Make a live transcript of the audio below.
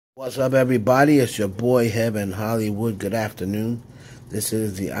What's up, everybody? It's your boy Heaven Hollywood. Good afternoon. This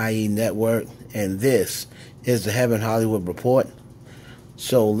is the IE Network, and this is the Heaven Hollywood Report.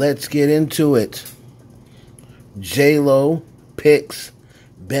 So let's get into it. J-Lo picks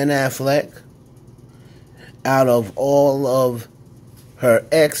Ben Affleck out of all of her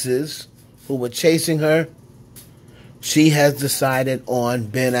exes who were chasing her. She has decided on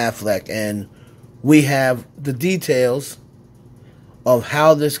Ben Affleck, and we have the details of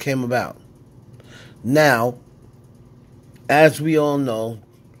how this came about. Now, as we all know,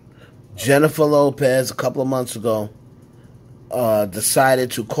 Jennifer Lopez, a couple of months ago, decided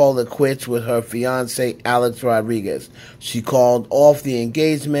to call it quits with her fiance, Alex Rodriguez. She called off the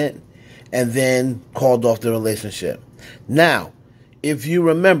engagement and then called off the relationship. Now, if you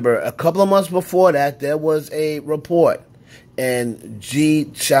remember, a couple of months before that, there was a report, and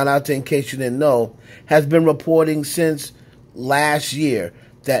G, shout out to In Case You Didn't Know, has been reporting since last year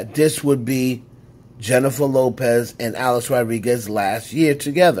that this would be Jennifer Lopez and Alex Rodriguez last year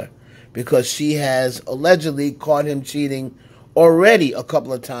together, because she has allegedly caught him cheating already a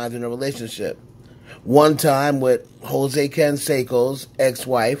couple of times in a relationship. One time with Jose Canseco's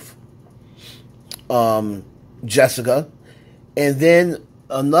ex-wife, Jessica, and then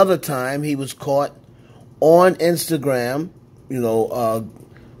another time he was caught on Instagram,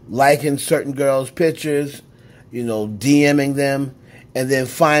 liking certain girls' pictures, DMing them, and then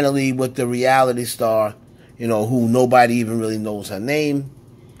finally with the reality star, who nobody even really knows her name,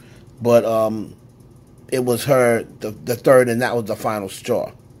 but it was her, the third, and that was the final straw.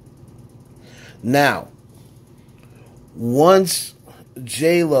 Now, once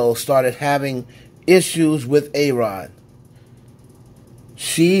J-Lo started having issues with A-Rod,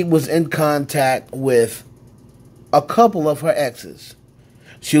 she was in contact with a couple of her exes.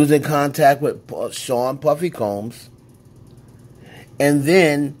 She was in contact with Sean Puffy Combs. And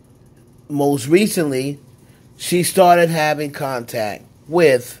then, most recently, she started having contact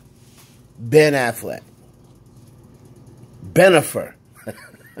with Ben Affleck. Benifer.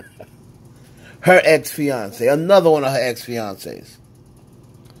 Her ex-fiance. Another one of her ex-fiancés.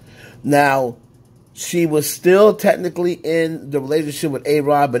 Now, she was still technically in the relationship with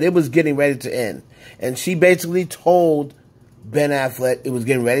A-Rod, but it was getting ready to end. And she basically told Ben Affleck it was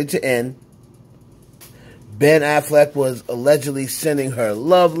getting ready to end. Ben Affleck was allegedly sending her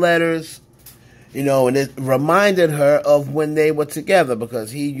love letters, and it reminded her of when they were together,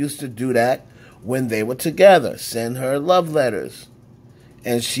 because he used to do that when they were together, send her love letters,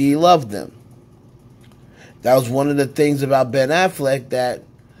 and she loved them. That was one of the things about Ben Affleck that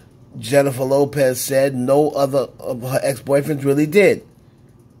Jennifer Lopez said no other of her ex-boyfriends really did.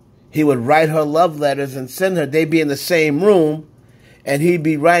 He would write her love letters and send her. They'd be in the same room, and he'd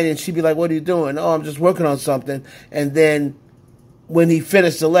be writing, and she'd be like, "What are you doing?" "Oh, I'm just working on something." And then when he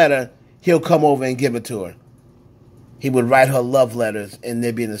finished the letter, he'll come over and give it to her. He would write her love letters, and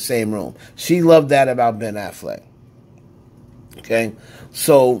they'd be in the same room. She loved that about Ben Affleck. Okay?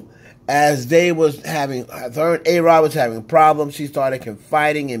 So as they was having, her and A-Rod was having problems, she started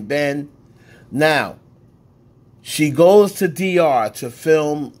confiding in Ben. Now, she goes to DR to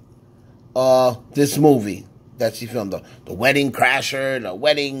film this movie that she filmed, the Wedding Crasher, the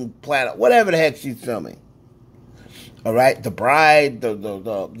Wedding Planner, whatever the heck she's filming. All right, the bride,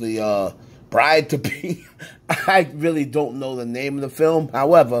 the bride to be. I really don't know the name of the film.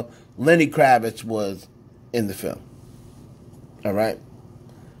 However, Lenny Kravitz was in the film. All right.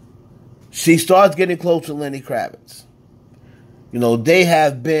 She starts getting close to Lenny Kravitz. They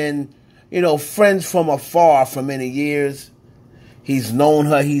have been, friends from afar for many years. He's known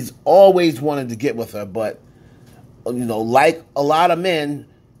her. He's always wanted to get with her. But, like a lot of men,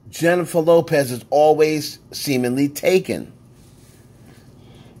 Jennifer Lopez is always seemingly taken.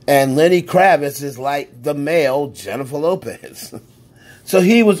 And Lenny Kravitz is like the male Jennifer Lopez. So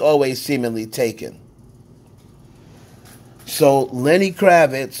he was always seemingly taken. So Lenny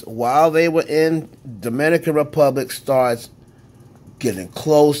Kravitz, while they were in Dominican Republic, starts getting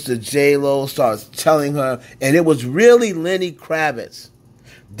close to J-Lo, starts telling her, and it was really Lenny Kravitz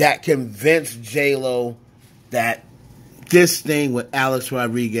that convinced J-Lo that this thing with Alex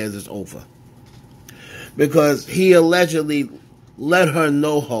Rodriguez is over. Because he allegedly let her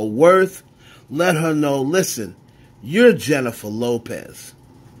know her worth, let her know, listen, you're Jennifer Lopez.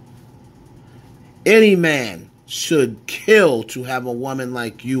 Any man should kill to have a woman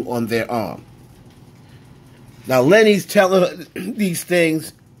like you on their arm. Now, Lenny's telling her these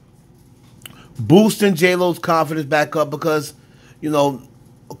things, boosting J-Lo's confidence back up, because,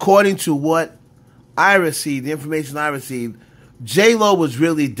 according to what I received, the information I received, J-Lo was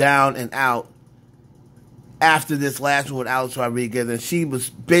really down and out after this last one with Alex Rodriguez, and she was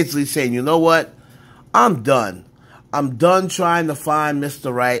basically saying, you know what? I'm done. I'm done trying to find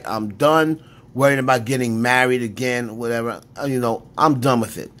Mr. Right. I'm done worrying about getting married again, whatever. I'm done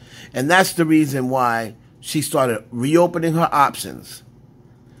with it. And that's the reason why she started reopening her options.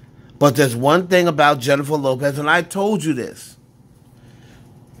 But there's one thing about Jennifer Lopez, and I told you this.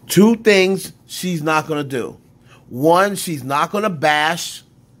 2 things she's not going to do. 1, she's not going to bash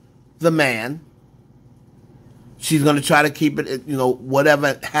the man. She's going to try to keep it,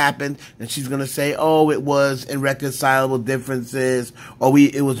 whatever happened, and she's going to say, oh, it was irreconcilable differences, or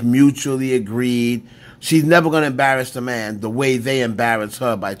it was mutually agreed. She's never going to embarrass the man the way they embarrass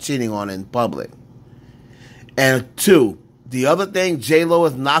her by cheating on in public. And 2, the other thing J-Lo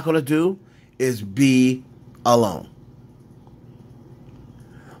is not going to do is be alone.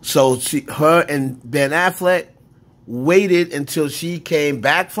 So her and Ben Affleck waited until she came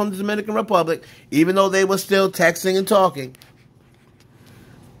back from the Dominican Republic, even though they were still texting and talking.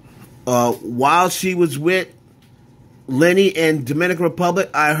 While she was with Lenny in Dominican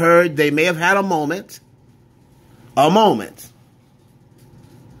Republic, I heard they may have had a moment.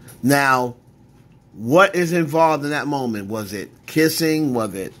 Now, what is involved in that moment? Was it kissing?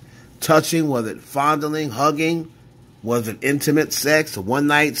 Was it touching? Was it fondling, hugging? Was it intimate sex, a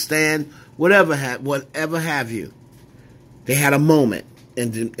one-night stand? Whatever have you. They had a moment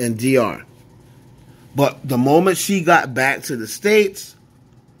in DR. But the moment she got back to the States,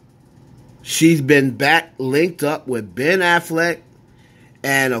 she's been back linked up with Ben Affleck.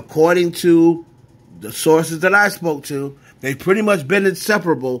 And according to the sources that I spoke to, they've pretty much been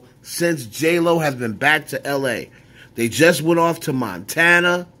inseparable since J-Lo has been back to L.A. They just went off to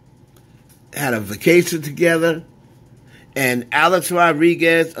Montana, had a vacation together, and Alex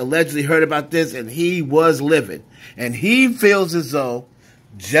Rodriguez allegedly heard about this, and he was livid. And he feels as though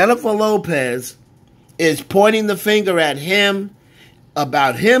Jennifer Lopez is pointing the finger at him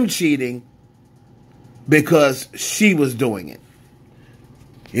about him cheating because she was doing it.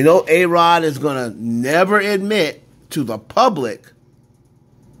 A-Rod is going to never admit to the public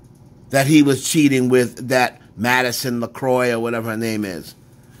that he was cheating with that Madison LaCroix or whatever her name is.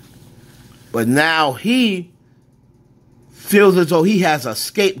 But now he feels as though he has a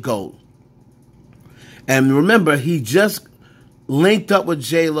scapegoat. And remember, he just linked up with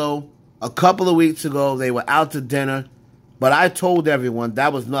J-Lo a couple of weeks ago. They were out to dinner. But I told everyone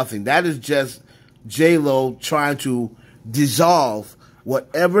that was nothing. That is just J-Lo trying to dissolve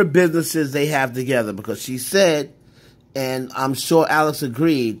whatever businesses they have together. Because she said, and I'm sure Alex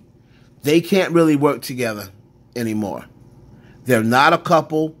agreed, they can't really work together anymore. They're not a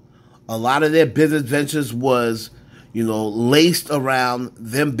couple. A lot of their business ventures was, laced around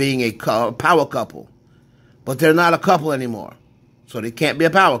them being a power couple. But they're not a couple anymore. So they can't be a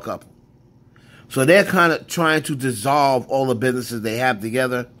power couple. So they're kind of trying to dissolve all the businesses they have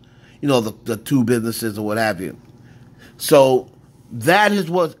together. The 2 businesses or what have you. So that is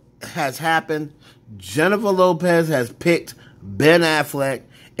what has happened. Jennifer Lopez has picked Ben Affleck,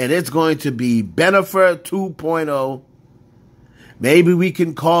 and it's going to be Bennifer 2.0. Maybe we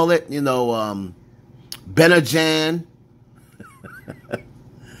can call it, Benajan.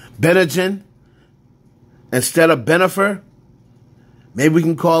 Benajan. Instead of Bennifer, maybe we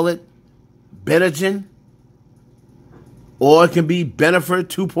can call it Benajan. Or it can be Bennifer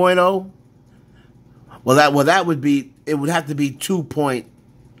 2.0. Well, that would be, it would have to be 2.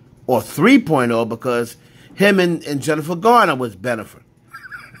 Or 3.0 because him and Jennifer Garner was Bennifer.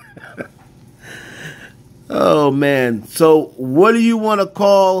 Oh, man. So what do you want to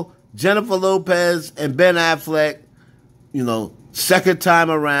call Jennifer Lopez and Ben Affleck, second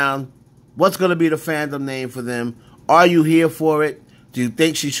time around? What's going to be the fandom name for them? Are you here for it? Do you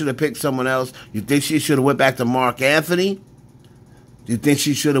think she should have picked someone else? You think she should have went back to Mark Anthony? Do you think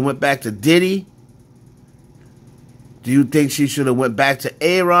she should have went back to Diddy? Do you think she should have went back to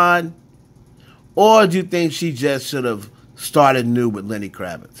A-Rod? Or do you think she just should have started new with Lenny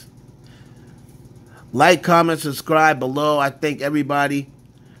Kravitz? Like, comment, subscribe below. I thank everybody.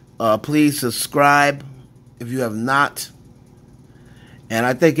 Please subscribe if you have not. And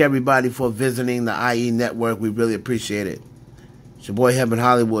I thank everybody for visiting the IE Network. We really appreciate it. It's your boy, Heaven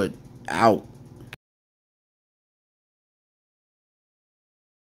Hollywood. Out.